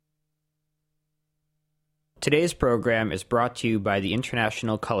Today's program is brought to you by the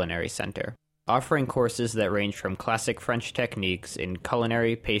International Culinary Center, offering courses that range from classic French techniques in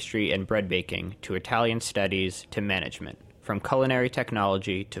culinary, pastry, and bread baking to Italian studies to management, from culinary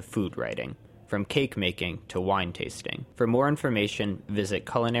technology to food writing, from cake making to wine tasting. For more information, visit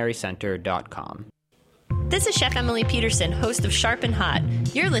culinarycenter.com. This is Chef Emily Peterson, host of Sharp and Hot.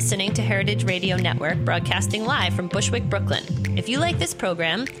 You're listening to Heritage Radio Network, broadcasting live from Bushwick, Brooklyn. If you like this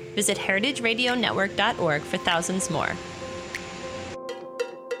program, visit heritageradionetwork.org for thousands more.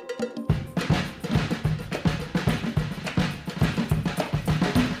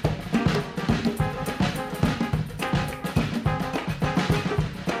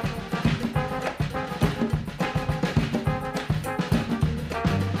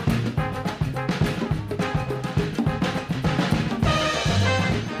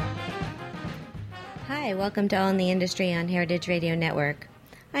 Welcome to All in the Industry on Heritage Radio Network.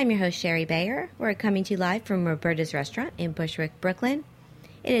 I'm your host, Sherry Bayer. We're coming to you live from Roberta's Restaurant in Bushwick, Brooklyn.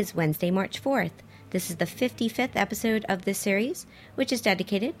 It is Wednesday, March 4th. This is the 55th episode of this series, which is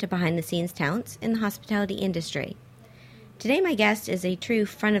dedicated to behind-the-scenes talents in the hospitality industry. Today, my guest is a true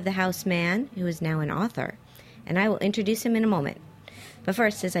front-of-the-house man who is now an author, and I will introduce him in a moment. But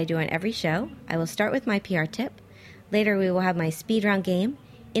first, as I do on every show, I will start with my PR tip. Later, we will have my speed round game,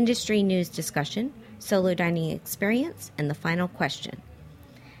 industry news discussion, solo dining experience, and the final question.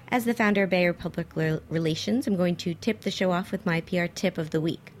 As the founder of Bayer Public Relations, I'm going to tip the show off with my PR tip of the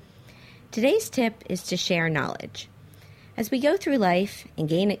week. Today's tip is to share knowledge. As we go through life and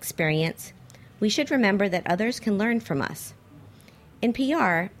gain experience, we should remember that others can learn from us. In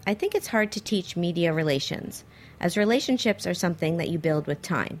PR, I think it's hard to teach media relations, as relationships are something that you build with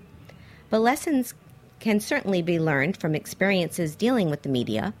time. But lessons can certainly be learned from experiences dealing with the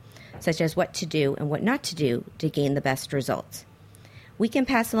media, such as what to do and what not to do to gain the best results. We can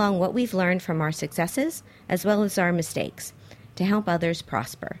pass along what we've learned from our successes as well as our mistakes to help others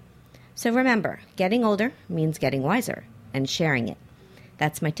prosper. So remember, getting older means getting wiser and sharing it.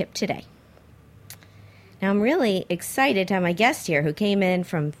 That's my tip today. Now I'm really excited to have my guest here who came in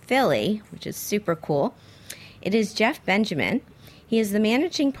from Philly, which is super cool. It is Jeff Benjamin. He is the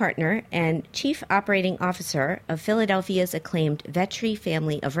managing partner and chief operating officer of Philadelphia's acclaimed Vetri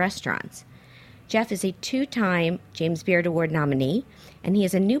family of restaurants. Jeff is a two-time James Beard Award nominee, and he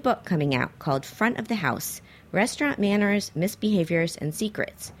has a new book coming out called Front of the House, Restaurant Manners, Misbehaviors, and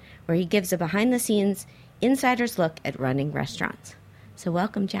Secrets, where he gives a behind-the-scenes insider's look at running restaurants. So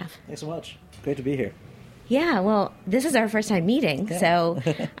welcome, Jeff. Thanks so much. Great to be here. Yeah, well, this is our first time meeting, so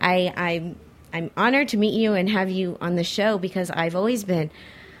I'm honored to meet you and have you on the show because I've always been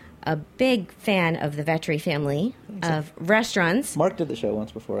a big fan of the Vetri family of restaurants. Mark did the show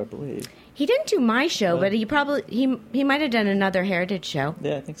once before, I believe. He didn't do my show, but he might have done another Heritage show.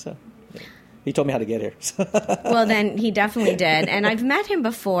 Yeah, I think so. Yeah. He told me how to get here. Well, then he definitely did. And I've met him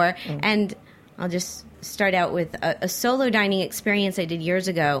before, and I'll just start out with a solo dining experience I did years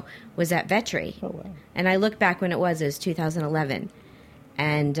ago was at Vetri. Oh, wow. And I look back when it was 2011.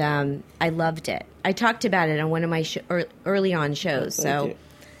 And I loved it. I talked about it on one of my early on shows. Well,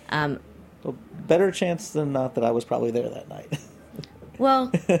 better chance than not that I was probably there that night.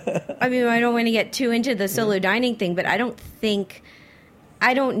 Well, I mean, I don't want to get too into the solo dining thing, but I don't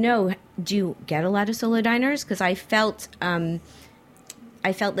know. Do you get a lot of solo diners? Because I felt that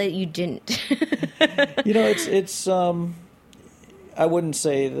you didn't. It's. I wouldn't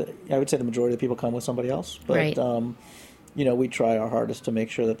say that. I would say the majority of the people come with somebody else, but. Right. We try our hardest to make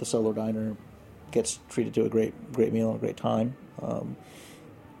sure that the solo diner gets treated to a great meal and a great time. A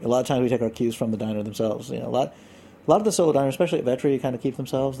lot of times we take our cues from the diner themselves. A lot of the solo diners, especially at Vetri, kind of keep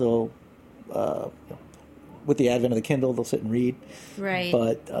themselves. They'll, with the advent of the Kindle, they'll sit and read. Right.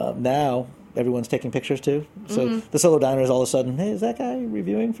 But now everyone's taking pictures too. So the solo diner is all of a sudden, hey, is that guy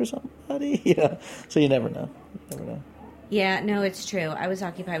reviewing for somebody? So you never know. Yeah, no, it's true. I was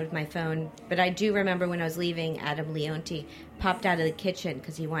occupied with my phone, but I do remember when I was leaving, Adam Leonti popped out of the kitchen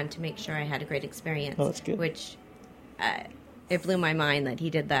because he wanted to make sure I had a great experience. Oh, that's good. Which, it blew my mind that he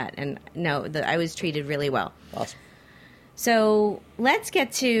did that, and no, I was treated really well. Awesome. So let's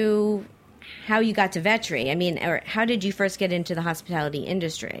get to how you got to Vetri. I mean, or how did you first get into the hospitality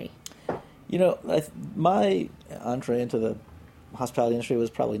industry? My entree into the hospitality industry was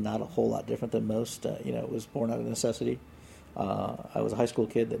probably not a whole lot different than most. It was born out of necessity. I was a high school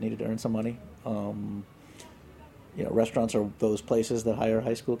kid that needed to earn some money. Restaurants are those places that hire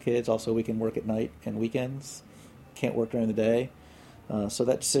high school kids. Also, we can work at night and weekends. Can't work during the day. So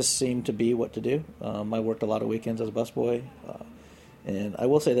that just seemed to be what to do. I worked a lot of weekends as a busboy. And I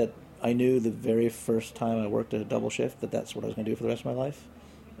will say that I knew the very first time I worked a double shift that that's what I was going to do for the rest of my life.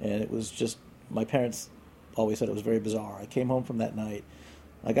 And it was just, my parents always said it was very bizarre. I came home from that night.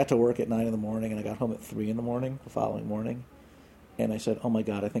 I got to work at 9 in the morning, and I got home at 3 in the morning the following morning. And I said, "Oh my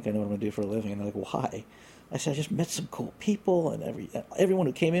God, I think I know what I'm going to do for a living." And they're like, "Why?" I said, "I just met some cool people, and everyone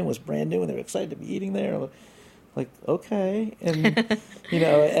who came in was brand new, and they were excited to be eating there." Like, okay, and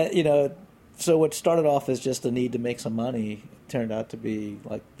so what started off as just a need to make some money turned out to be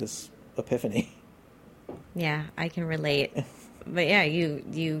like this epiphany. Yeah, I can relate. But yeah,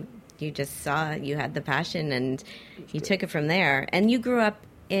 you just saw you had the passion and you took it from there. And you grew up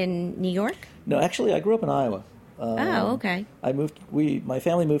in New York? No, actually, I grew up in Iowa. Okay. My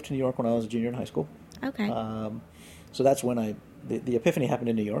family moved to New York when I was a junior in high school. Okay. So that's when the epiphany happened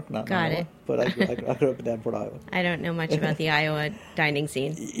in New York, not in Iowa. But I grew up in Davenport, Iowa. I don't know much about the Iowa dining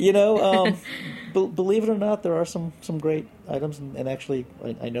scene. Believe it or not, there are some great items. And actually,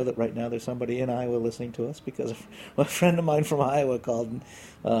 I know that right now there's somebody in Iowa listening to us because a friend of mine from Iowa called. And,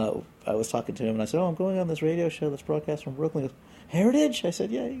 I was talking to him, and I said, "Oh, I'm going on this radio show that's broadcast from Brooklyn." He goes, "Heritage?" I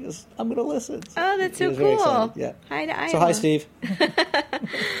said, "Yeah." He goes, "I'm going to listen." Oh, that's so cool. Yeah. Hi to Iowa. So hi, Steve.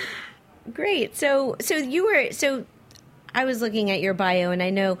 Great. So I was looking at your bio, and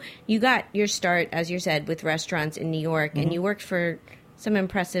I know you got your start, as you said, with restaurants in New York, and you worked for some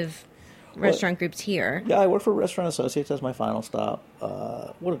impressive restaurant groups here. Yeah, I worked for Restaurant Associates as my final stop.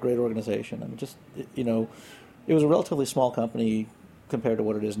 What a great organization. I mean, it was a relatively small company compared to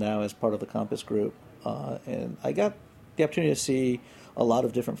what it is now as part of the Compass Group. And I got the opportunity to see a lot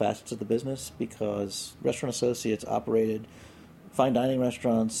of different facets of the business because Restaurant Associates operated fine dining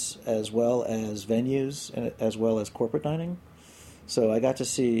restaurants as well as venues and as well as corporate dining. So I got to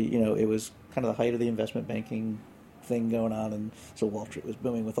see, it was kind of the height of the investment banking thing going on, and so Wall Street was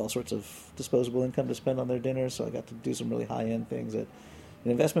booming with all sorts of disposable income to spend on their dinners. So I got to do some really high-end things at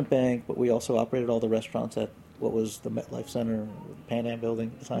an investment bank, but we also operated all the restaurants at what was the MetLife Center, Pan Am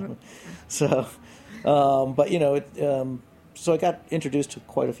building at the time. So, so I got introduced to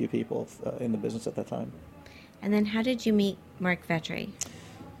quite a few people in the business at that time. And then how did you meet Mark Vetri?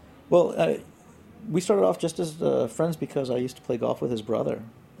 Well, we started off just as friends because I used to play golf with his brother.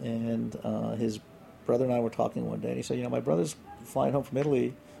 And his brother and I were talking one day, and he said, my brother's flying home from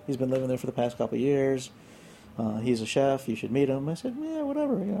Italy. He's been living there for the past couple of years. He's a chef. You should meet him. I said, yeah,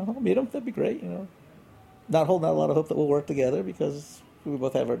 whatever. I'll meet him. That'd be great. Not holding out a lot of hope that we'll work together because we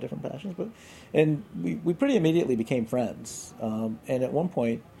both have our different passions. And we pretty immediately became friends. And at one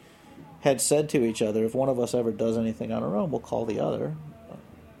point had said to each other, if one of us ever does anything on our own, we'll call the other.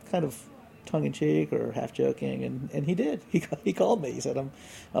 Kind of tongue-in-cheek or half-joking. And he did. He called me. He said,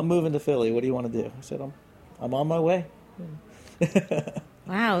 I'm moving to Philly. What do you want to do? I said, I'm on my way.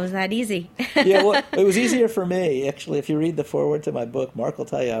 Wow, was that easy? Yeah, well, it was easier for me. Actually, if you read the foreword to my book, Mark will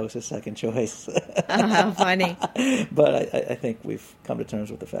tell you I was his second choice. Oh, how funny. But I think we've come to terms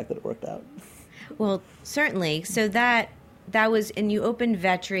with the fact that it worked out. Well, certainly. So that was, and you opened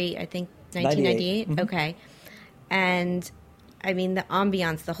Vetri, I think, 1998? Mm-hmm. Okay. And, I mean, the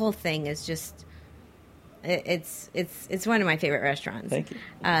ambiance, the whole thing is just, it's one of my favorite restaurants. Thank you.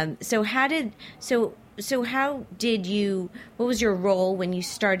 So how did you, what was your role when you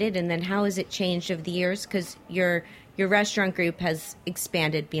started, and then how has it changed over the years? Because your restaurant group has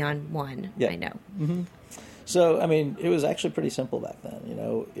expanded beyond one, I know. Mm-hmm. So, I mean, it was actually pretty simple back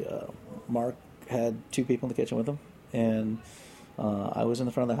then. Mark had two people in the kitchen with him, and I was in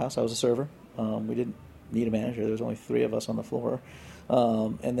the front of the house. I was a server. We didn't need a manager. There was only three of us on the floor.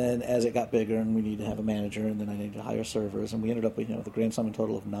 And then as it got bigger and we needed to have a manager, and then I needed to hire servers, and we ended up with, the grand sum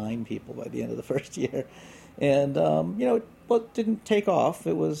total of 9 people by the end of the first year. And, it didn't take off.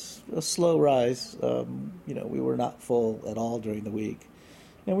 It was a slow rise. We were not full at all during the week.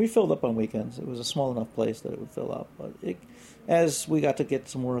 And we filled up on weekends. It was a small enough place that it would fill up. But as we got to get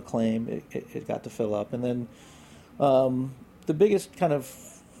some more acclaim, it got to fill up. And then the biggest kind of,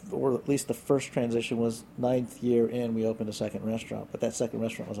 or at least the first transition, was 9th year in, we opened a second restaurant. But that second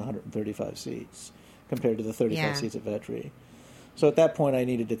restaurant was 135 seats compared to the 35 seats at Vetri. So at that point, I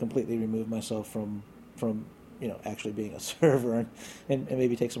needed to completely remove myself from actually being a server and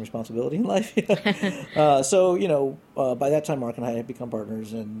maybe take some responsibility in life. So by that time, Mark and I had become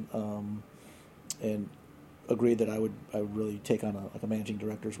partners and agreed that I would really take on a managing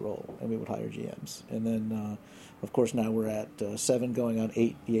director's role, and we would hire GMs. And then, of course, now we're at 7 going on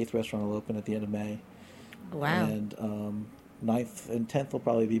 8. The 8th restaurant will open at the end of May. Wow. And 9th and 10th will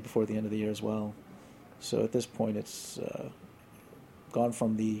probably be before the end of the year as well. So at this point, it's gone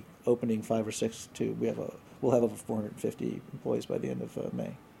from the opening 5 or 6 to we'll have over 450 employees by the end of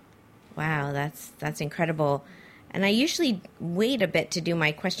May. Wow, that's incredible. And I usually wait a bit to do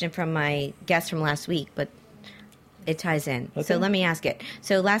my question from my guest from last week, but It ties in. Okay. So let me ask it.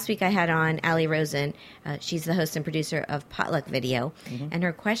 So last week I had on Allie Rosen. She's the host and producer of Potluck Video. And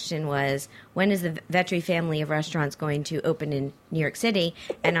her question was, when is the Vetri family of restaurants going to open in New York City?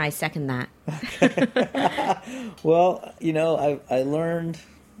 And I second that. Well, I learned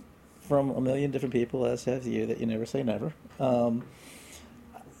from a million different people, as have you, that you never say never.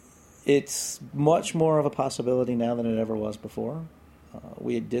 It's much more of a possibility now than it ever was before.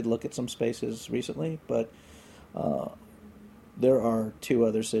 We did look at some spaces recently, but there are 2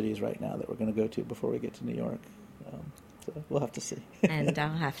 other cities right now that we're going to go to before we get to New York. So we'll have to see. And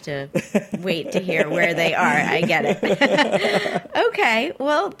I'll have to wait to hear where they are. I get it. Okay.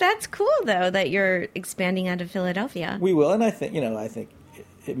 Well, that's cool, though, that you're expanding out of Philadelphia. We will, and I think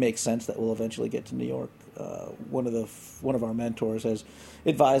it makes sense that we'll eventually get to New York. One of our mentors has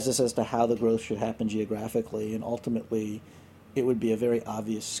advised us as to how the growth should happen geographically, and ultimately it would be a very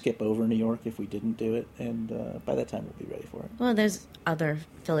obvious skip over New York if we didn't do it, and by that time we'll be ready for it. Well, there's other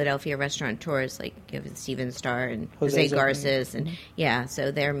Philadelphia restauranteurs, like you have Steven Starr and Jose Jose Garces, and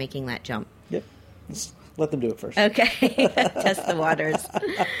so they're making that jump. Yep. Let's let them do it first. Okay. Test the waters.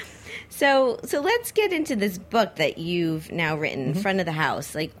 So let's get into this book that you've now written, Front of the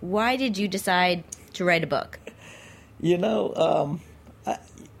House. Like, why did you decide to write a book?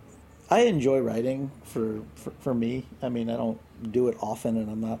 I enjoy writing for me. I mean, I don't do it often, and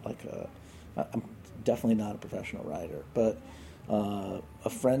I'm not I'm definitely not a professional writer. But a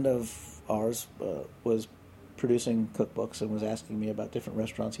friend of ours was producing cookbooks and was asking me about different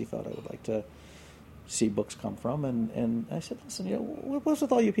restaurants he thought I would like to see books come from. And I said, listen, what's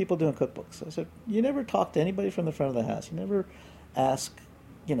with all you people doing cookbooks? I said, you never talk to anybody from the front of the house. You never ask,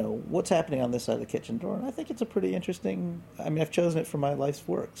 what's happening on this side of the kitchen door. And I think it's a pretty interesting, I've chosen it for my life's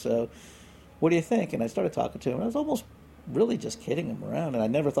work. So what do you think? And I started talking to him. I was almost really just kidding him around, and I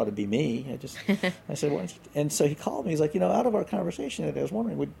never thought it'd be me. I said, well, and so he called me. He's like, out of our conversation, I was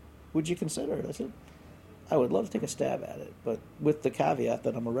wondering, would you consider it? I said, I would love to take a stab at it, but with the caveat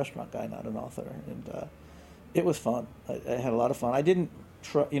that I'm a restaurant guy, not an author. And it was fun. I had a lot of fun. I didn't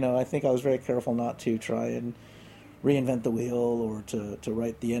try, I think I was very careful not to try and reinvent the wheel or to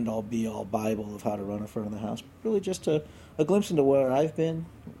write the end-all, be-all Bible of how to run a front of the house. Really just a glimpse into where I've been,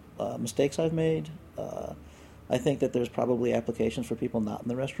 mistakes I've made. I think that there's probably applications for people not in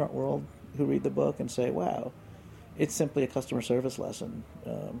the restaurant world who read the book and say, wow, it's simply a customer service lesson.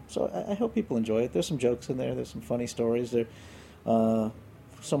 So I hope people enjoy it. There's some jokes in there. There's some funny stories. They're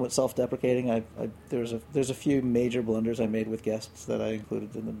somewhat self-deprecating. There's a few major blunders I made with guests that I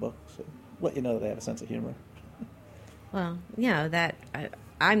included in the book. So let you know that I have a sense of humor. Well, that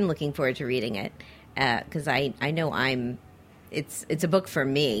I'm looking forward to reading it because I know it's a book for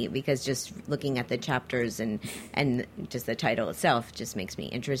me because just looking at the chapters and just the title itself just makes me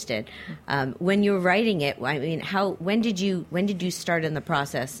interested. When you were writing it, when did you start in the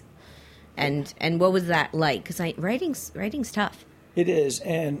process, and what was that like? Because writing's tough. It is,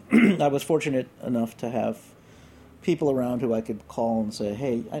 and I was fortunate enough to have people around who I could call and say,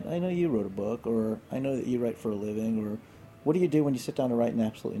 hey, I know you wrote a book, or I know that you write for a living, or what do you do when you sit down to write and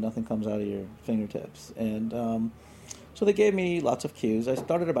absolutely nothing comes out of your fingertips? And so they gave me lots of cues. I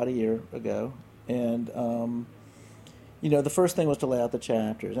started about a year ago, and the first thing was to lay out the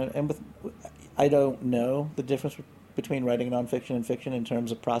chapters. And I don't know the difference between writing nonfiction and fiction in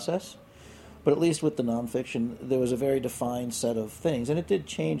terms of process, but at least with the nonfiction, there was a very defined set of things, and it did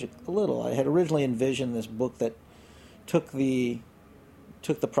change a little. I had originally envisioned this book that took the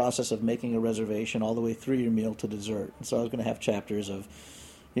process of making a reservation all the way through your meal to dessert. And so I was going to have chapters of,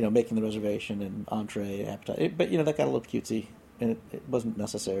 making the reservation and entree, appetite. But, that got a little cutesy, and it wasn't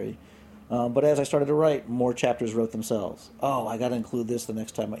necessary. But as I started to write, more chapters wrote themselves. Oh, I got to include this the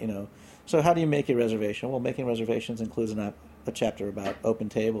next time, So how do you make your reservation? Well, making reservations includes a chapter about Open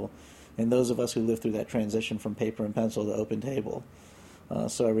Table. And those of us who lived through that transition from paper and pencil to Open Table.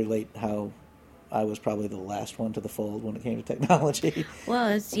 So I relate how I was probably the last one to the fold when it came to technology.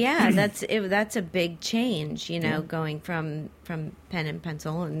 Well, that's a big change, going from pen and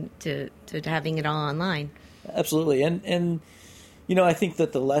pencil and to having it all online. Absolutely, and I think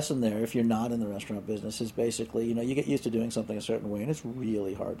that the lesson there, if you're not in the restaurant business, is basically you get used to doing something a certain way, and it's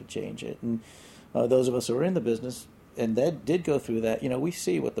really hard to change it. And those of us who are in the business and that did go through that, we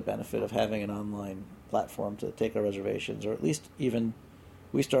see what the benefit of having an online platform to take our reservations, or at least even.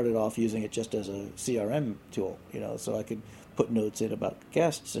 We started off using it just as a CRM tool, so I could put notes in about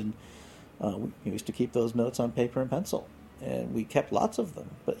guests, and we used to keep those notes on paper and pencil, and we kept lots of them.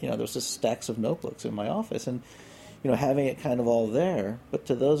 But, there was just stacks of notebooks in my office, and, having it kind of all there. But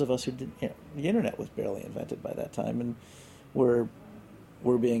to those of us who didn't, the internet was barely invented by that time, and we're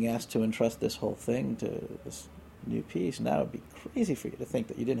being asked to entrust this whole thing to this new piece. Now it'd be crazy for you to think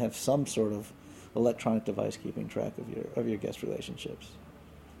that you didn't have some sort of electronic device keeping track of your guest relationships.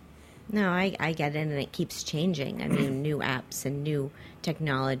 No, I get it, and it keeps changing. I mean, new apps and new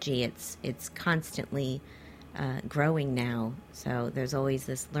technology, it's constantly growing now. So there's always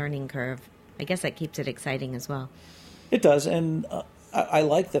this learning curve. I guess that keeps it exciting as well. It does, and I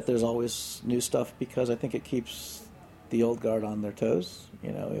like that there's always new stuff because I think it keeps the old guard on their toes.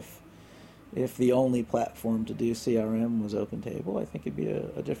 You know, if the only platform to do CRM was OpenTable, I think it'd be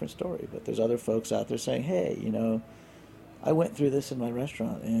a different story. But there's other folks out there saying, hey, you know, I went through this in my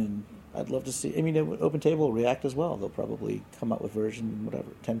restaurant, and I'd love to see. I mean, OpenTable will react as well. They'll probably come out with version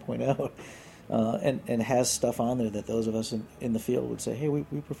 10.0, and has stuff on there that those of us in the field would say, hey, we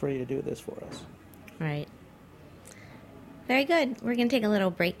prefer you to do this for us. Right. Very good. We're going to take a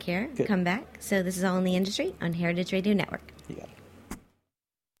little break here. Good. Come back. So this is All in the Industry on Heritage Radio Network. You got it.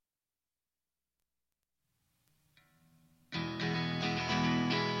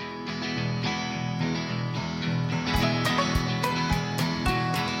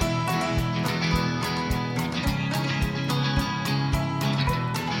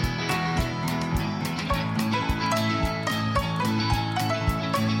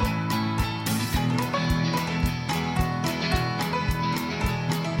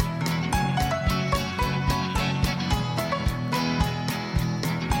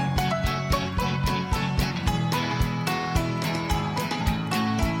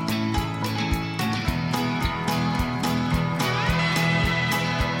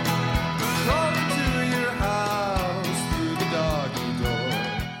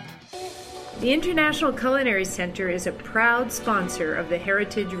 The International Culinary Center is a proud sponsor of the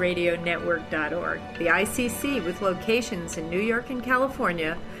HeritageRadioNetwork.org. The ICC, with locations in New York and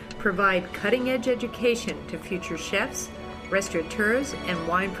California, provide cutting-edge education to future chefs, restaurateurs, and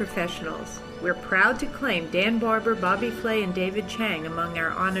wine professionals. We're proud to claim Dan Barber, Bobby Flay, and David Chang among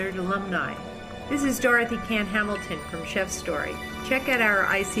our honored alumni. This is Dorothy Can Hamilton from Chef Story. Check out our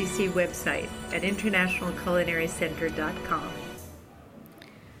ICC website at internationalculinarycenter.com.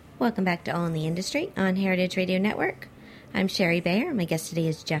 Welcome back to All in the Industry on Heritage Radio Network. I'm Sherry Bayer. My guest today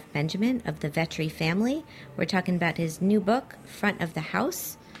is Jeff Benjamin of the Vetri family. We're talking about his new book, Front of the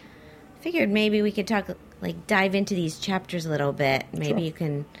House. Figured maybe we could dive into these chapters a little bit. Maybe You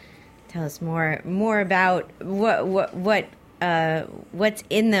can tell us more about what's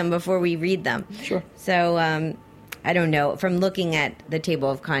in them before we read them. Sure. So I don't know. From looking at the table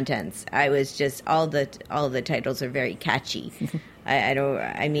of contents, I was just all the titles are very catchy.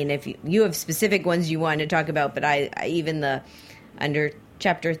 I mean, if you have specific ones you want to talk about, but I even under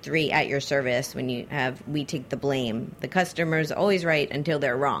Chapter 3, At Your Service, when you have We Take the Blame, the customer's always right until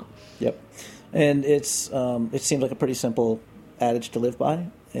they're wrong. Yep. And it seemed like a pretty simple adage to live by,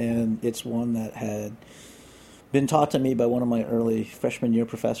 and it's one that had been taught to me by one of my early freshman year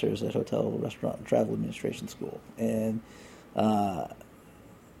professors at Hotel, Restaurant, and Travel Administration School. And,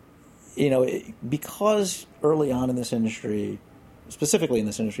 because early on in this industry, specifically in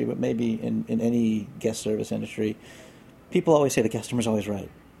this industry, but maybe in any guest service industry, people always say the customer's always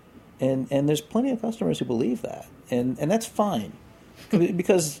right. And there's plenty of customers who believe that. And that's fine.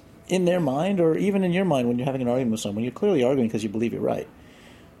 Because in their mind, or even in your mind when you're having an argument with someone, you're clearly arguing because you believe you're right.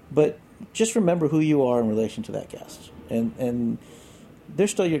 But just remember who you are in relation to that guest. And they're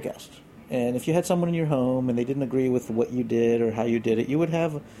still your guest. And if you had someone in your home and they didn't agree with what you did or how you did it, you would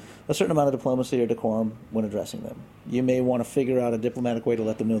have a certain amount of diplomacy or decorum when addressing them. You may want to figure out a diplomatic way to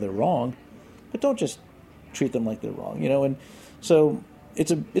let them know they're wrong, but don't just treat them like they're wrong, And so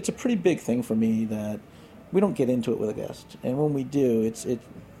it's a pretty big thing for me that we don't get into it with a guest, and when we do, it's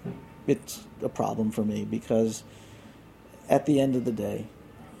a problem for me because at the end of the day,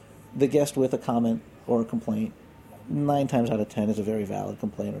 the guest with a comment or a complaint, 9 times out of 10 is a very valid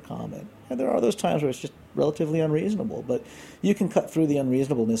complaint or comment. And there are those times where it's just relatively unreasonable. But you can cut through the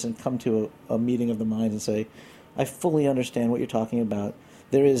unreasonableness and come to a meeting of the minds and say, I fully understand what you're talking about.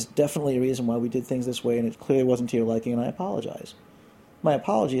 There is definitely a reason why we did things this way, and it clearly wasn't to your liking, and I apologize. My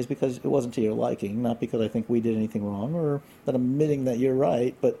apology is because it wasn't to your liking, not because I think we did anything wrong or that I'm admitting that you're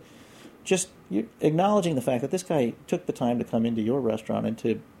right, but just you're acknowledging the fact that this guy took the time to come into your restaurant and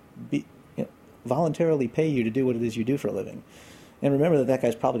to be voluntarily pay you to do what it is you do for a living. And remember that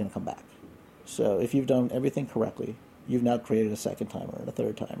guy's probably going to come back. So if you've done everything correctly, you've now created a second timer and a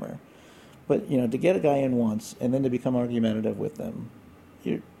third timer. But to get a guy in once and then to become argumentative with them,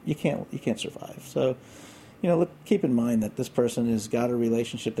 you can't survive. So keep in mind that this person has got a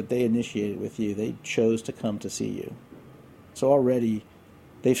relationship that they initiated with you. They chose to come to see you. So already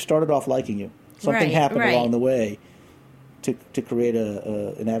they've started off liking you. Something happened along the way to create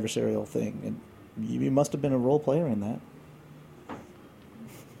an adversarial thing, and you must have been a role player in that.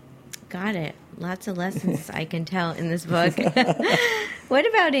 Got it. Lots of lessons I can tell in this book. What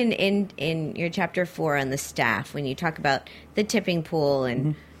about in your chapter 4 on the staff, when you talk about the tipping pool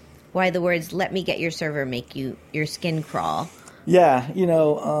and why the words "let me get your server" make your skin crawl? Yeah,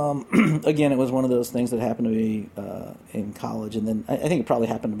 again, it was one of those things that happened to me in college, and then I think it probably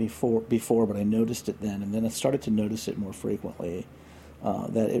happened to me before, but I noticed it then, and then I started to notice it more frequently,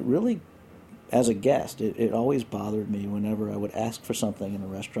 that it really, as a guest, it always bothered me whenever I would ask for something in a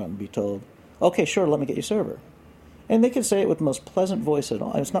restaurant and be told, okay, sure, let me get your server. And they could say it with the most pleasant voice at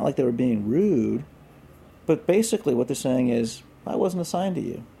all. It's not like they were being rude, but basically what they're saying is, I wasn't assigned to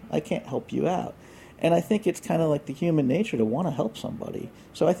you. I can't help you out. And I think it's kind of like the human nature to want to help somebody.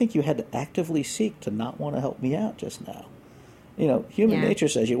 So I think you had to actively seek to not want to help me out just now. Human nature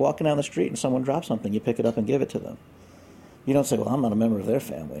says you're walking down the street and someone drops something, you pick it up and give it to them. You don't say, well, I'm not a member of their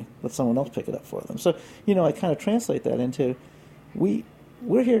family. Let someone else pick it up for them. So, I kind of translate that into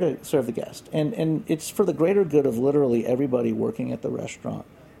we're here to serve the guest. And it's for the greater good of literally everybody working at the restaurant,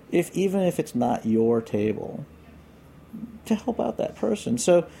 even if it's not your table, to help out that person.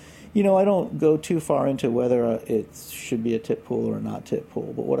 So, I don't go too far into whether it should be a tip pool or not tip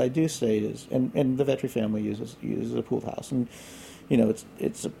pool. But what I do say is, and the Vetri family uses a pool house, and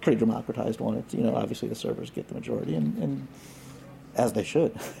it's a pretty democratized one. It's obviously the servers get the majority, and as they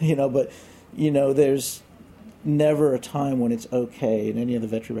should. But there's never a time when it's okay in any of the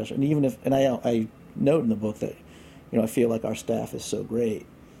Vetri restaurants. And even if, and I note in the book that I feel like our staff is so great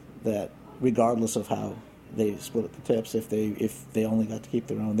that regardless of how they split up the tips, if they only got to keep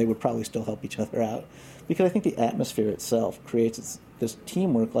their own, they would probably still help each other out, because I think the atmosphere itself creates this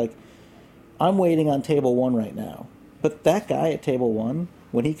teamwork. Like, I'm waiting on table 1 right now, but that guy at table 1,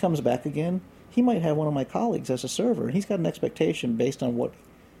 when he comes back again, he might have one of my colleagues as a server, and he's got an expectation based on what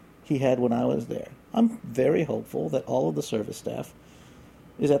he had when I was there. I'm very hopeful that all of the service staff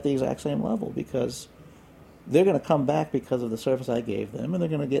is at the exact same level, because they're going to come back because of the service I gave them, and they're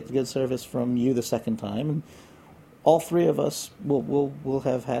going to get good service from you the second time, and all 3 of us will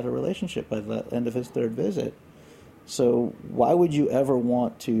have had a relationship by the end of his 3rd visit. So why would you ever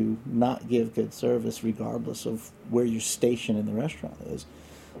want to not give good service regardless of where your station in the restaurant is?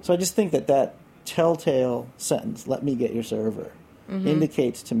 So I just think that telltale sentence, "let me get your server,"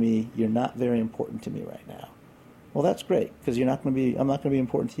 indicates to me you're not very important to me right now. Well, that's great, because I'm not going to be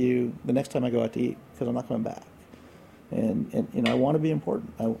important to you the next time I go out to eat, because I'm not coming back. And I want to be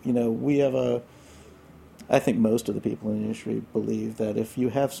important. We have I think most of the people in the industry believe that if you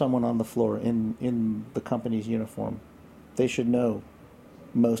have someone on the floor in the company's uniform, they should know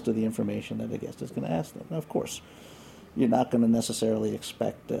most of the information that a guest is going to ask them. Now, of course, you're not going to necessarily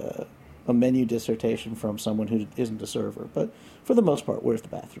expect a menu dissertation from someone who isn't a server, but for the most part, where's the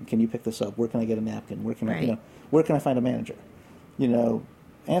bathroom? Can you pick this up? Where can I get a napkin? Where can I find a manager?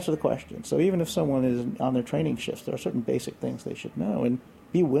 Answer the question. So even if someone is on their training shifts, there are certain basic things they should know, and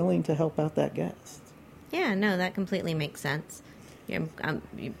be willing to help out that guest. Yeah, no, that completely makes sense. I'm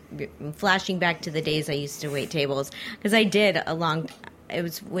flashing back to the days I used to wait tables, because I did it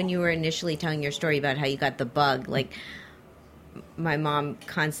was when you were initially telling your story about how you got the bug. Like, my mom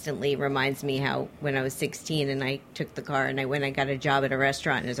constantly reminds me how when I was 16 and I took the car and I got a job at a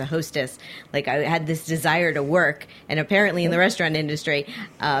restaurant as a hostess, like, I had this desire to work, and apparently in the restaurant industry,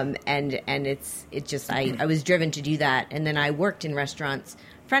 and it's just I was driven to do that. And then I worked in restaurants,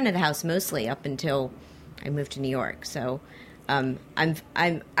 front of the house mostly, up until I moved to New York. So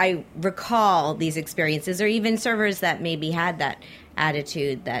I recall these experiences, or even servers that maybe had that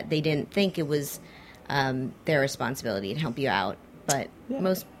attitude that they didn't think it was their responsibility to help you out. But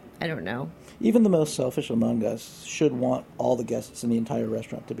most, I don't know. Even the most selfish among us should want all the guests in the entire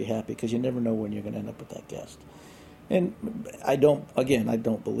restaurant to be happy, because you never know when you're going to end up with that guest. And I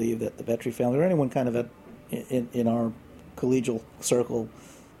don't believe that the Vetri family or anyone kind of in our collegial circle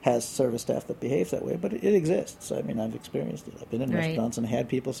has service staff that behaves that way, but it exists. I mean, I've experienced it. I've been in restaurants and had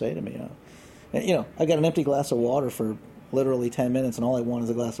people say to me, I got an empty glass of water for literally 10 minutes, and all I want is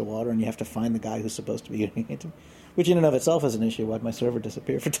a glass of water, and you have to find the guy who's supposed to be getting it, which in and of itself is an issue. Why'd my server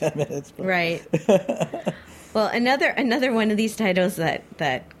disappear for 10 minutes? But. Right. Well, another one of these titles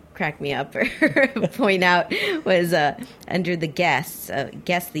that cracked me up or point out was under the guests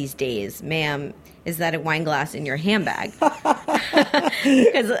these days, ma'am, is that a wine glass in your handbag?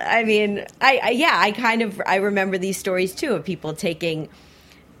 Because I mean, I remember these stories too of people taking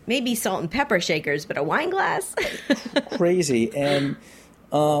maybe salt and pepper shakers, but a wine glass. Crazy. And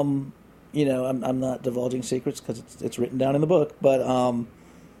I'm not divulging secrets because it's written down in the book, but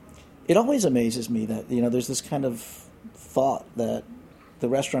it always amazes me that there's this kind of thought that the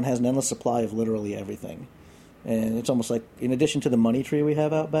restaurant has an endless supply of literally everything. And it's almost like, in addition to the money tree we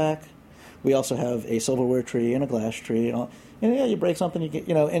have out back, we also have a silverware tree and a glass tree. And yeah, you break something, you get,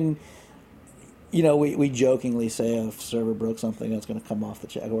 and, we jokingly say if a server broke something, it's going to come off the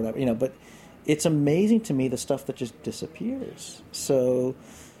check or whatever, but it's amazing to me the stuff that just disappears. So,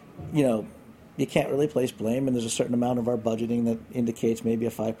 you can't really place blame, and there's a certain amount of our budgeting that indicates maybe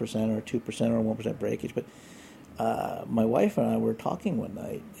a 5% or a 2% or a 1% breakage. But my wife and I were talking one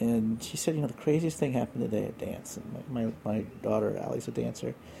night, and she said, the craziest thing happened today at dance. And my daughter, Allie's a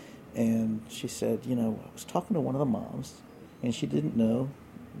dancer, and she said, I was talking to one of the moms, and she didn't know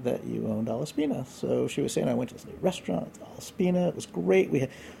that you owned Alaspina. So she was saying, I went to this new restaurant, Alaspina. It was great. We had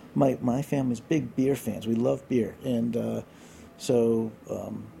my family's big beer fans. We love beer, and so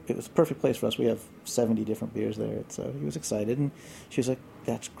it was a perfect place for us. We have 70 different beers there. So he was excited, and she was like,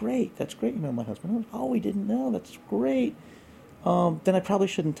 that's great. My husband, oh, we didn't know. That's great. Then I probably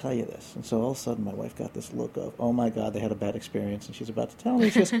shouldn't tell you this. And so all of a sudden my wife got this look of, oh my God, they had a bad experience. And she's about to tell me,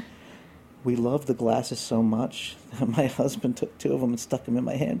 she goes, we love the glasses so much that my husband took 2 of them and stuck them in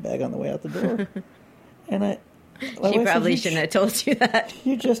my handbag on the way out the door. And she probably shouldn't have told you that.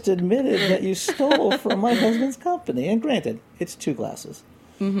 You just admitted that you stole from my husband's company. And granted, it's 2 glasses.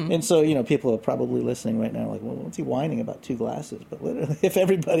 Mm-hmm. And so, people are probably listening right now like, well, what's he whining about 2 glasses? But literally, if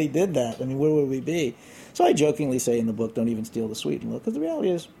everybody did that, where would we be? So I jokingly say in the book, don't even steal the sweet and look, because the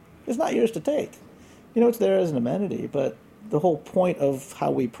reality is, it's not yours to take. It's there as an amenity, but the whole point of how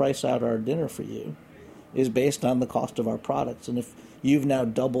we price out our dinner for you is based on the cost of our products. And if you've now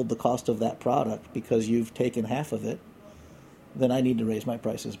doubled the cost of that product because you've taken half of it, then I need to raise my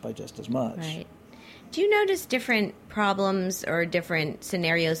prices by just as much. Right. Do you notice different problems or different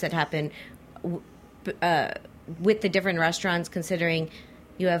scenarios that happen with the different restaurants, considering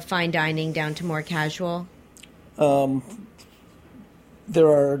you have fine dining down to more casual? There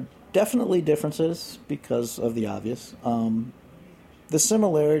are definitely differences because of the obvious. The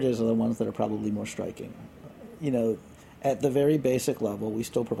similarities are the ones that are probably more striking. At the very basic level, we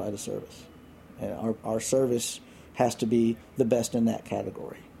still provide a service. And our service has to be the best in that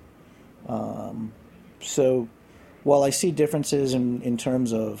category. So while I see differences in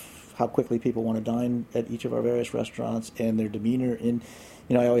terms of how quickly people want to dine at each of our various restaurants and their demeanor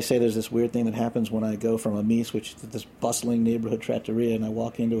I always say there's this weird thing that happens when I go from a Mies, which is this bustling neighborhood trattoria, and I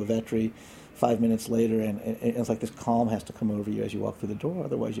walk into a Vetri 5 minutes later, and it's like this calm has to come over you as you walk through the door.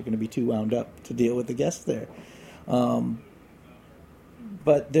 Otherwise, you're going to be too wound up to deal with the guests there.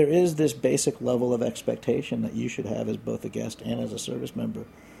 But there is this basic level of expectation that you should have as both a guest and as a service member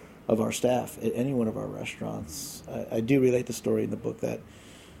of our staff at any one of our restaurants. I do relate the story in the book that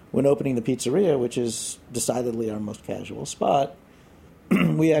when opening the pizzeria, which is decidedly our most casual spot,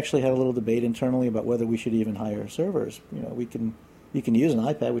 we actually had a little debate internally about whether we should even hire servers. You can use an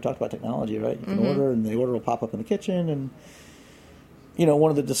iPad. We talked about technology, right? You can order, and the order will pop up in the kitchen. And one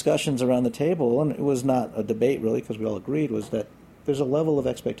of the discussions around the table, and it was not a debate really because we all agreed, was that there's a level of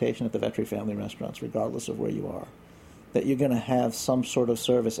expectation at the Vetri family restaurants, regardless of where you are, that you're going to have some sort of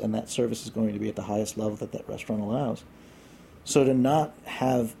service, and that service is going to be at the highest level that restaurant allows. So to not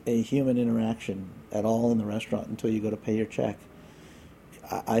have a human interaction at all in the restaurant until you go to pay your check,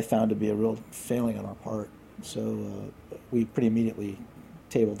 I found to be a real failing on our part. So we pretty immediately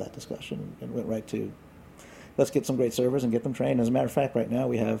tabled that discussion and went right to, let's get some great servers and get them trained. As a matter of fact, right now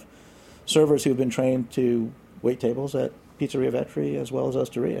we have servers who've been trained to wait tables at Pizzeria Vetri as well as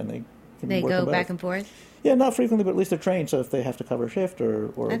Osteria, and they go back and forth? Yeah, not frequently, but at least they're trained, so if they have to cover a shift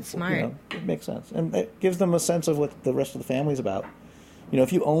or that's smart. It makes sense. And it gives them a sense of what the rest of the family's about.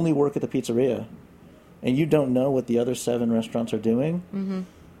 If you only work at the pizzeria and you don't know what the other 7 restaurants are doing,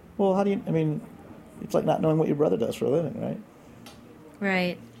 well, how do you, it's like not knowing what your brother does for a living, right?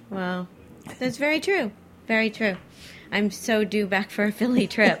 Right. Well, that's very true. Very true. I'm so due back for a Philly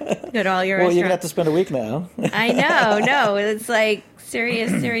trip. Go to all your restaurants. Well, you're going to have to spend a week now. I know. No, it's like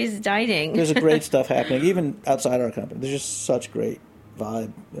serious dining. There's a great stuff happening, even outside our company. There's just such great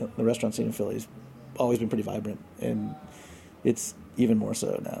vibe. The restaurant scene in Philly has always been pretty vibrant, and it's even more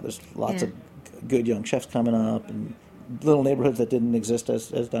so now. There's lots of good young chefs coming up, and little neighborhoods that didn't exist as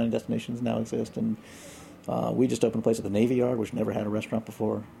dining destinations now exist. And we just opened a place at the Navy Yard, which never had a restaurant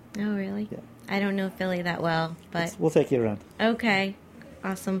before. Oh, really? Yeah. I don't know Philly that well, but we'll take you around. Okay.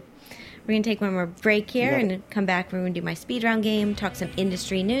 Awesome. We're going to take one more break here and come back. We're going to do my speed round game, talk some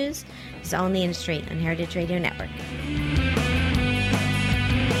industry news. It's all in the industry on Heritage Radio Network.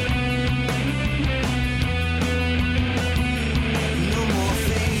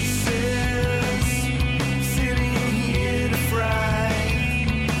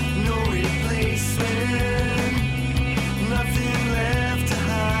 Nothing left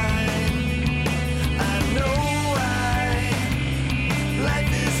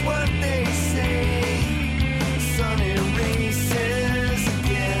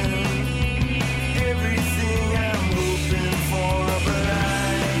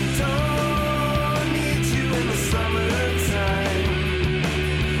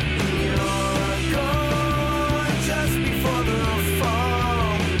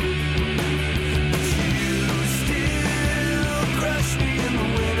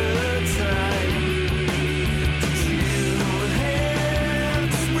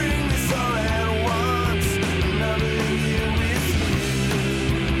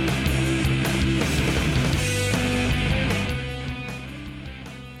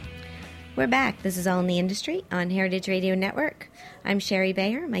We're back. This is All in the Industry on Heritage Radio Network. I'm Sherry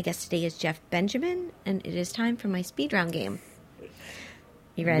Bayer. My guest today is Jeff Benjamin, and it is time for my speed round game.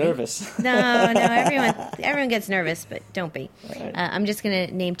 You ready? Nervous. No, everyone gets nervous, but don't be. Right. I'm just going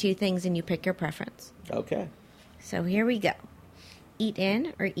to name two things, and you pick your preference. Okay. So here we go. Eat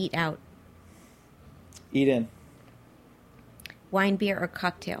in or eat out? Eat in. Wine, beer, or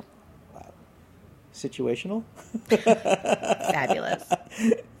cocktail? Wow. Situational? Fabulous.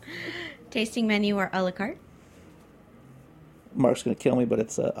 Tasting menu or a la carte? Mark's going to kill me, but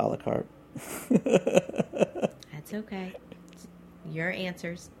it's a la carte. That's okay. Your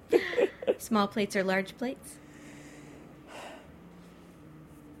answers. Small plates or large plates?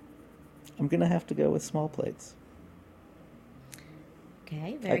 I'm going to have to go with small plates.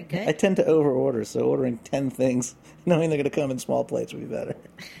 Okay, very good. I tend to over-order, so ordering 10 things, knowing they're going to come in small plates would be better.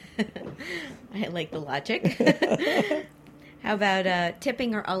 I like the logic. How about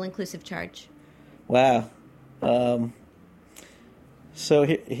tipping or all-inclusive charge? Wow. So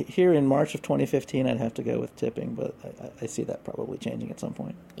here in March of 2015, I'd have to go with tipping, but I see that probably changing at some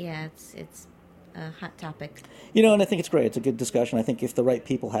point. Yeah, it's a hot topic. You know, and I think it's great. It's a good discussion. I think if the right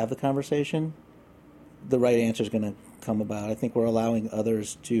people have the conversation, the right answer is going to come about. I think we're allowing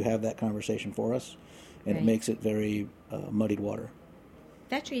others to have that conversation for us, and Right. it makes it very muddied water.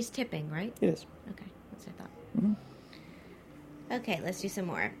 Vetri is tipping, right? It is. Okay, that's what I thought. Okay, let's do some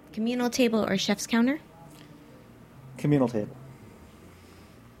more. Communal table or chef's counter? Communal table.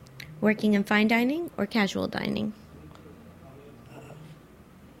 Working in fine dining or casual dining?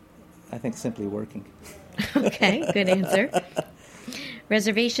 I think simply working. Okay, good answer.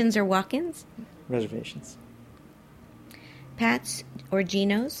 Reservations or walk-ins? Reservations. Pat's or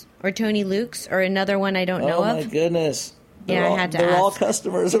Gino's or Tony Luke's or another one I don't know Oh, my of? goodness. Yeah, I had to They're all ask.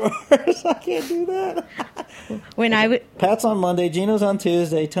 customers of ours. I can't do that. When I would, Pat's on Monday, Gino's on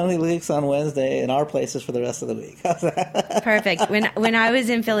Tuesday, Tony Luke's on Wednesday, and our places for the rest of the week. How's that? perfect. When I was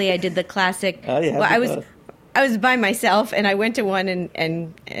in Philly, I did the classic. Oh, yeah, I was by myself, and I went to one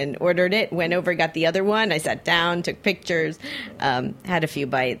and ordered it. Went over, got the other one. I sat down, took pictures, had a few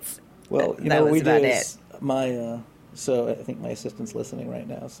bites. Well, you That know what was we do about is so I think my assistant's listening right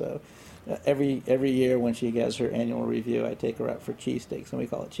now. So every year when she gets her annual review, I take her out for cheesesteaks, and we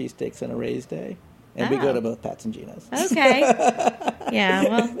call it cheesesteaks and a raise day. And we go Oh. to both Pat's and Gino's. Okay. Yeah,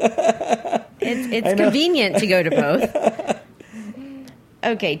 well, it's convenient to go to both.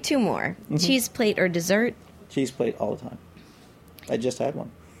 Okay, two more. Cheese plate or dessert? Cheese plate all the time. I just had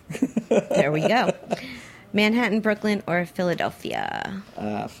one. There we go. Manhattan, Brooklyn, or Philadelphia?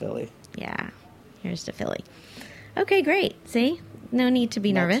 Philly. Yeah, here's to Philly. Okay, great. See? No need to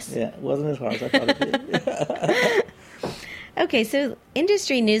be nervous. Yeah, it wasn't as hard as I thought it'd be. Okay, so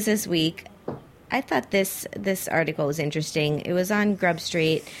industry news this week. I thought this article was interesting. It was on Grub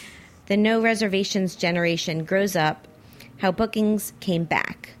Street. The no reservations generation grows up, how bookings came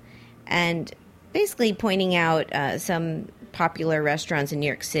back. And basically pointing out some popular restaurants in New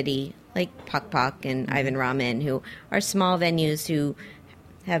York City, like Pak Pak and Ivan Ramen, who are small venues who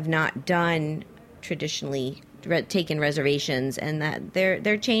have not done traditionally taken reservations, and that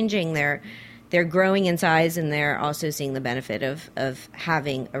they're changing. They're growing in size, and they're also seeing the benefit of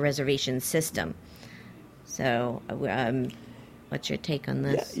having a reservation system. So, what's your take on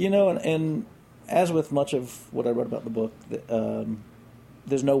this? Yeah, you know, and as with much of what I wrote about the book,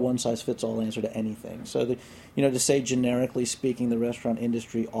 there's no one-size-fits-all answer to anything. So, to say generically speaking, the restaurant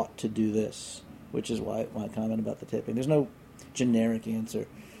industry ought to do this, which is why my comment about the tipping. There's no generic answer.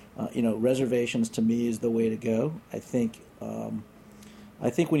 Reservations to me is the way to go. I think when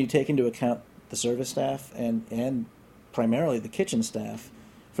you take into account the service staff and primarily the kitchen staff,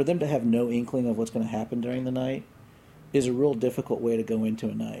 for them to have no inkling of what's going to happen during the night is a real difficult way to go into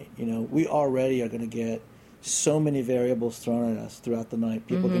a night. We already are going to get so many variables thrown at us throughout the night.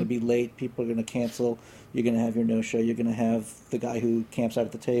 People are going to be late. People are going to cancel. You're going to have your no-show. You're going to have the guy who camps out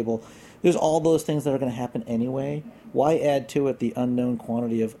at the table. There's all those things that are going to happen anyway. Why add to it the unknown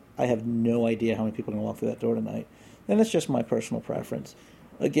quantity of, I have no idea how many people are going to walk through that door tonight? And that's just my personal preference.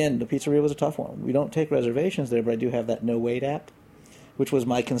 Again, the pizzeria was a tough one. We don't take reservations there, but I do have that No Wait app, which was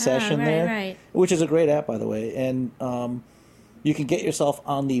my concession there. Right. Which is a great app, by the way. And you can get yourself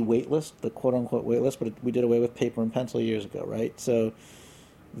on the wait list, the quote-unquote wait list, but we did away with paper and pencil years ago, right? So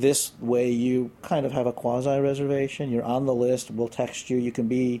this way you kind of have a quasi-reservation. You're on the list. We'll text you. You can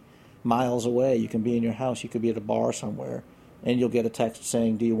be miles away. You can be in your house. You could be at a bar somewhere. And you'll get a text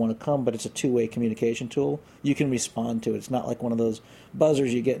saying, do you want to come? But it's a two-way communication tool. You can respond to it. It's not like one of those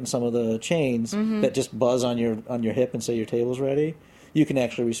buzzers you get in some of the chains that just buzz on your hip and say your table's ready. you can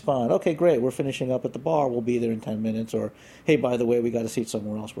actually respond, okay, great, we're finishing up at the bar, we'll be there in 10 minutes, or, hey, by the way, we got a seat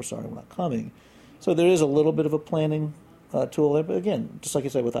somewhere else, we're sorry, we're not coming. So there is a little bit of a planning tool there, but again, just like you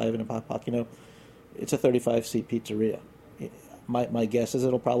said with Ivan and Pok Pok, it's a 35-seat pizzeria. My guess is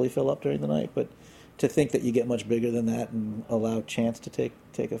it'll probably fill up during the night, but to think that you get much bigger than that and allow chance to take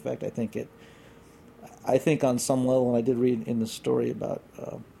effect, I think on some level, and I did read in the story about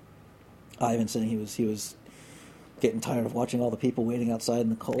Ivan saying he was getting tired of watching all the people waiting outside in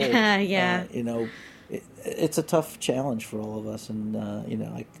the cold. Yeah. It's a tough challenge for all of us, and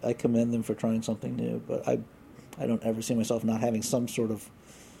I commend them for trying something new, but I don't ever see myself not having some sort of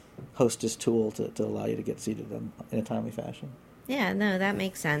hostess tool to allow you to get seated in a timely fashion. Yeah, no, that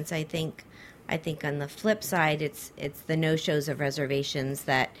makes sense. I think on the flip side, it's the no-shows of reservations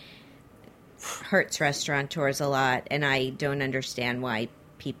that hurts restaurateurs a lot, and I don't understand why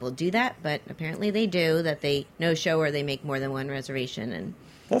people do that, but apparently they do, that they no-show or they make more than one reservation. And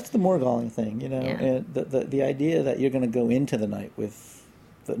that's the more galling thing, and the idea that you're going to go into the night with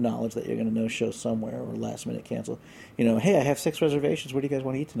the knowledge that you're going to no-show somewhere or last-minute cancel. Hey, I have 6 reservations. What do you guys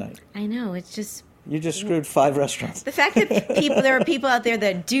want to eat tonight? I know, it's just... You just screwed 5 restaurants. The fact that there are people out there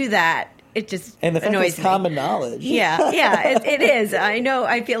that do that, it just and the fact annoys that it's me. common knowledge. Yeah, it is. I know.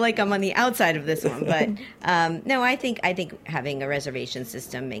 I feel like I'm on the outside of this one, but no, I think having a reservation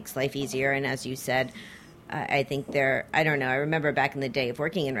system makes life easier. And as you said, I think I don't know. I remember back in the day of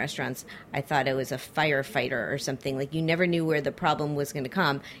working in restaurants, I thought it was a firefighter or something. Like you never knew where the problem was going to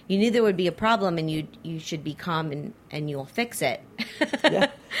come. You knew there would be a problem, and you should be calm and you'll fix it.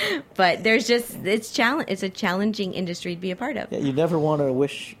 Yeah. But it's a challenging industry to be a part of. Yeah, you never want to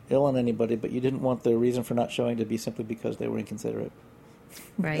wish ill on anybody, but you didn't want the reason for not showing to be simply because they were inconsiderate.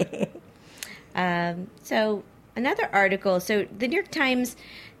 Right. So another article. So the New York Times,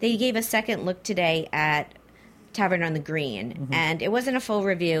 they gave a second look today at Tavern on the Green, and it wasn't a full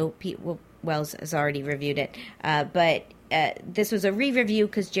review. Pete Wells has already reviewed it, but this was a re-review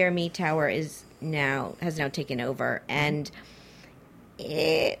because Jeremy Tower has now taken over, and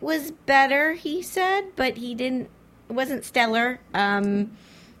it was better, he said, but it wasn't stellar. I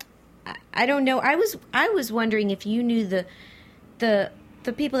don't know. I was wondering if you knew the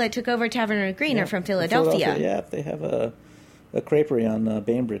people that took over Tavern on the Green are from Philadelphia. Yeah, they have a creperie on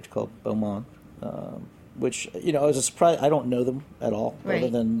Bainbridge called Beaumont. Which, I was a surprise. I don't know them at all, right, other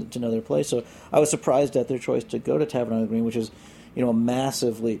than to know their place. So I was surprised at their choice to go to Tavern on the Green, which is, a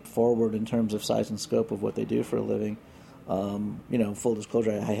massive leap forward in terms of size and scope of what they do for a living. Full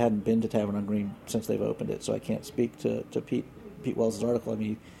disclosure, I hadn't been to Tavern on the Green since they've opened it, so I can't speak to Pete Wells' article. I mean,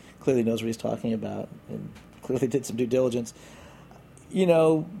 he clearly knows what he's talking about and clearly did some due diligence.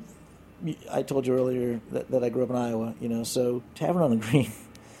 I told you earlier that I grew up in Iowa, so Tavern on the Green,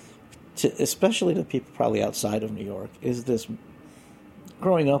 especially to people probably outside of New York, is this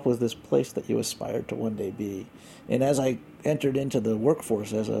growing up was this place that you aspired to one day be. And as I entered into the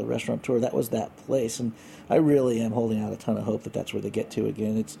workforce as a restaurateur, that was that place. And I really am holding out a ton of hope that that's where they get to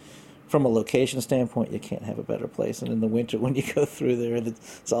again. It's from a location standpoint, you can't have a better place. And in the winter, when you go through there,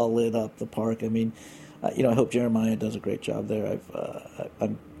 it's all lit up, the park. I mean, I hope Jeremiah does a great job there.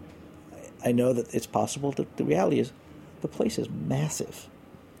 I know that it's possible. The reality is the place is massive.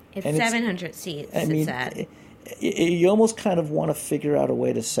 It's 700 seats. I mean, you almost kind of want to figure out a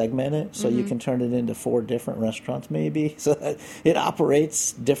way to segment it so you can turn it into 4 different restaurants maybe. So that it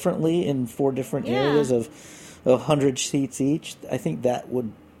operates differently in 4 different areas of 100 seats each. I think that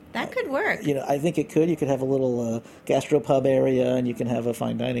could work. I think it could. You could have a little gastropub area, and you can have a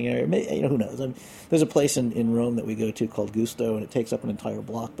fine dining area. Who knows? I mean, there's a place in Rome that we go to called Gusto, and it takes up an entire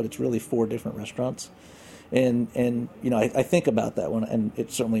block, but it's really 4 different restaurants. And I think about that one, and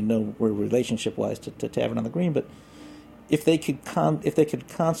it's certainly nowhere relationship-wise to Tavern on the Green. But if they could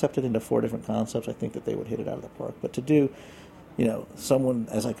concept it into 4 different concepts, I think that they would hit it out of the park. But to do, someone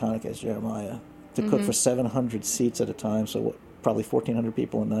as iconic as Jeremiah to cook for 700 seats at a time, so probably 1,400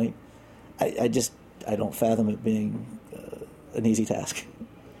 people a night, I don't fathom it being an easy task.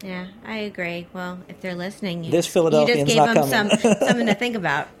 Yeah, I agree. Well, if they're listening, you just gave them something to think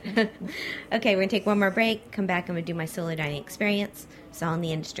about. Okay, we're going to take one more break, come back, and we'll do my solo dining experience. It's all in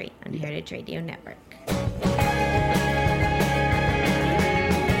the industry on Heritage Radio Network.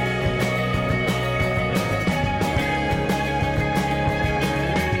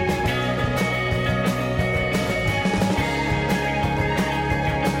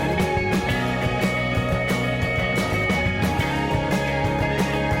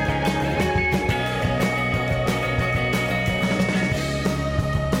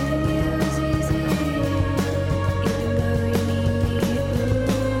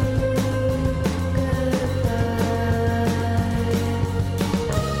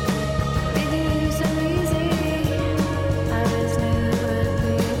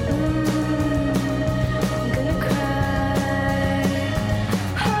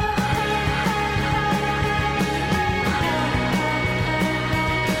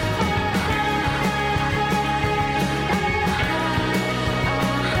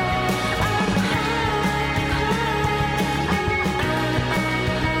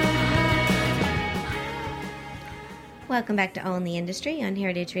 Welcome back to All in the Industry on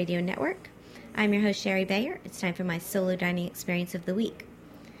Heritage Radio Network. I'm your host, Sherry Bayer. It's time for my solo dining experience of the week.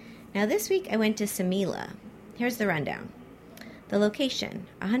 Now, this week I went to Samila. Here's the rundown. The location,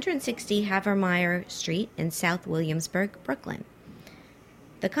 160 Havermeyer Street in South Williamsburg, Brooklyn.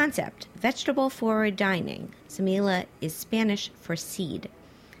 The concept, vegetable-forward dining. Samila is Spanish for seed.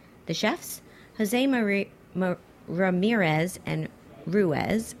 The chefs, Jose Ramirez and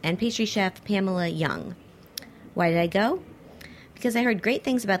Ruiz, and pastry chef Pamela Young. Why did I go? Because I heard great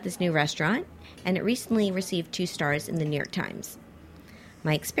things about this new restaurant, and it recently received 2 stars in the New York Times.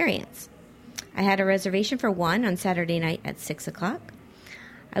 My experience. I had a reservation for 1 on Saturday night at 6 o'clock.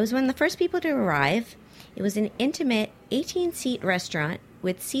 I was one of the first people to arrive. It was an intimate 18-seat restaurant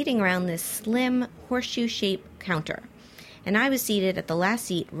with seating around this slim horseshoe-shaped counter. And I was seated at the last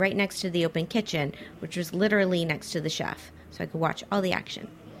seat right next to the open kitchen, which was literally next to the chef, so I could watch all the action.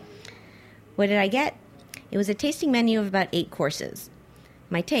 What did I get? It was a tasting menu of about 8 courses.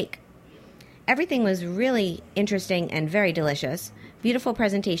 My take. Everything was really interesting and very delicious. Beautiful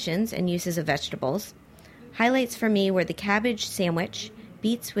presentations and uses of vegetables. Highlights for me were the cabbage sandwich,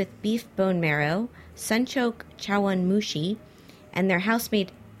 beets with beef bone marrow, sunchoke chawanmushi, and their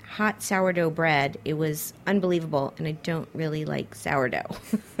house-made hot sourdough bread. It was unbelievable, and I don't really like sourdough.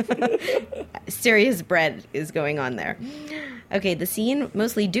 Serious bread is going on there. Okay, the scene,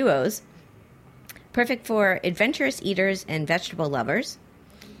 mostly duos. Perfect for adventurous eaters and vegetable lovers.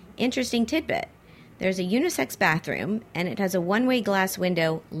 Interesting tidbit. There's a unisex bathroom, and it has a one-way glass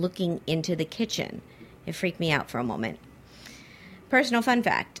window looking into the kitchen. It freaked me out for a moment. Personal fun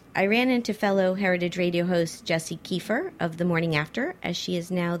fact. I ran into fellow Heritage Radio host Jessie Kiefer of The Morning After, as she is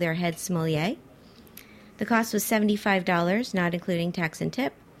now their head sommelier. The cost was $75, not including tax and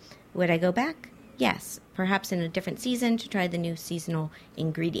tip. Would I go back? Yes, perhaps in a different season to try the new seasonal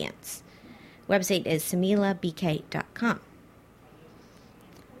ingredients. Website is samilabk.com.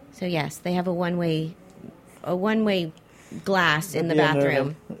 So yes, they have a one-way glass in the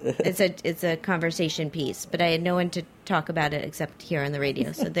bathroom. It's a conversation piece, but I had no one to talk about it except here on the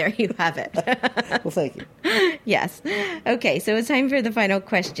radio. So there you have it. Well, thank you. Yes. Okay, so it's time for the final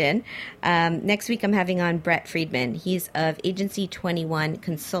question. Next week I'm having on Brett Friedman. He's of Agency 21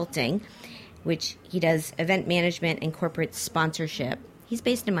 Consulting, which he does event management and corporate sponsorship. He's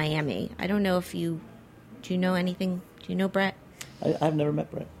based in Miami. I don't know if do you know anything? Do you know Brett? I've never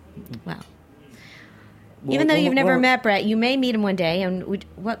met Brett. Wow. Even though you've never met Brett, you may meet him one day. And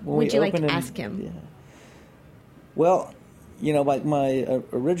what would you like to ask him? Yeah. Well, my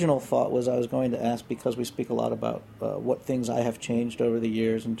original thought was I was going to ask, because we speak a lot about what things I have changed over the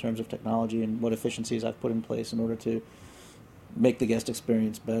years in terms of technology and what efficiencies I've put in place in order to make the guest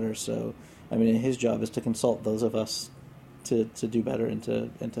experience better. So, his job is to consult those of us to do better and to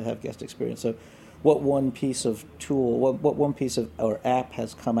have guest experience. So what one piece of tool, what one piece of our app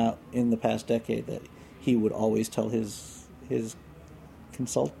has come out in the past decade that he would always tell his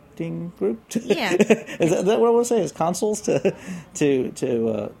consulting group to, yeah. is that what I want to say? His consuls to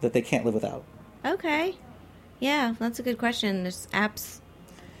that they can't live without. Okay. Yeah, that's a good question. There's apps,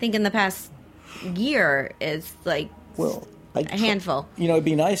 I think in the past year is like a handful. It'd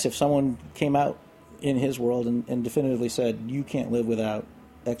be nice if someone came out in his world and definitively said, you can't live without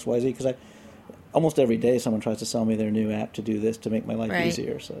XYZ, because almost every day someone tries to sell me their new app to do this, to make my life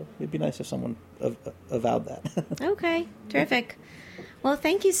easier. So it'd be nice if someone avowed that. Okay, terrific. Well,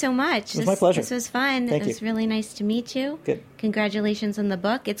 thank you so much. It was my pleasure. This was fun. Thank it was you. really nice to meet you. Good. Congratulations on the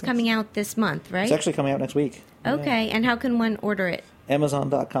book. It's coming out this month, right? It's actually coming out next week. Okay, and how can one order it?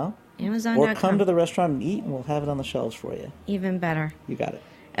 Amazon.com. Amazon.com. Or come to the restaurant and eat, and we'll have it on the shelves for you. Even better. You got it.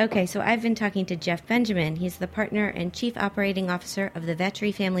 Okay, so I've been talking to Jeff Benjamin. He's the partner and chief operating officer of the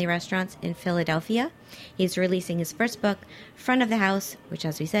Vetri Family Restaurants in Philadelphia. He's releasing his first book, Front of the House, which,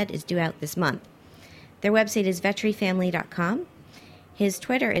 as we said, is due out this month. Their website is vetrifamily.com. His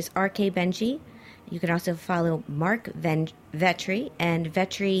Twitter is RKBenji. You can also follow Mark Vetri and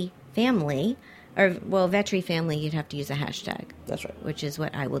Vetri Family. Vetri Family, you'd have to use a hashtag. That's right. Which is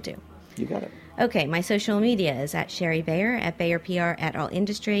what I will do. You got it. Okay, my social media is at Sherry Bayer, at Bayer PR, at All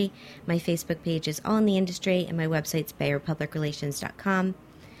Industry. My Facebook page is All in the Industry, and my website's BayerPublicRelations.com.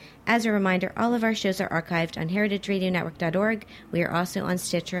 As a reminder, all of our shows are archived on heritageradionetwork.org. We are also on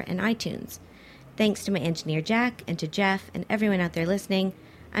Stitcher and iTunes. Thanks to my engineer Jack, and to Jeff, and everyone out there listening.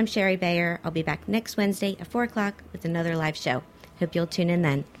 I'm Sherry Bayer. I'll be back next Wednesday at 4 o'clock with another live show. Hope you'll tune in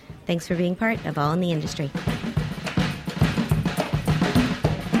then. Thanks for being part of All in the Industry.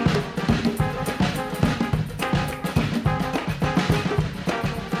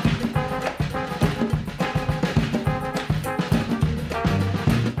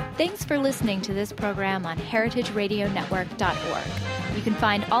 Thanks for listening to this program on heritageradionetwork.org. You can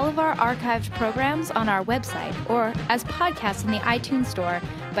find all of our archived programs on our website or as podcasts in the iTunes Store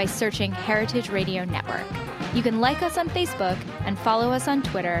by searching Heritage Radio Network. You can like us on Facebook and follow us on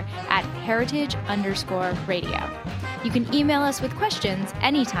Twitter at heritage_radio. You can email us with questions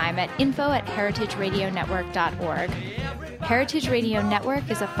anytime at info@heritageradionetwork.org. Heritage Radio Network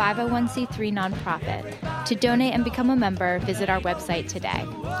is a 501c3 nonprofit. To donate and become a member, visit our website today.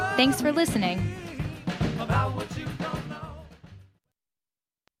 Thanks for listening. About what you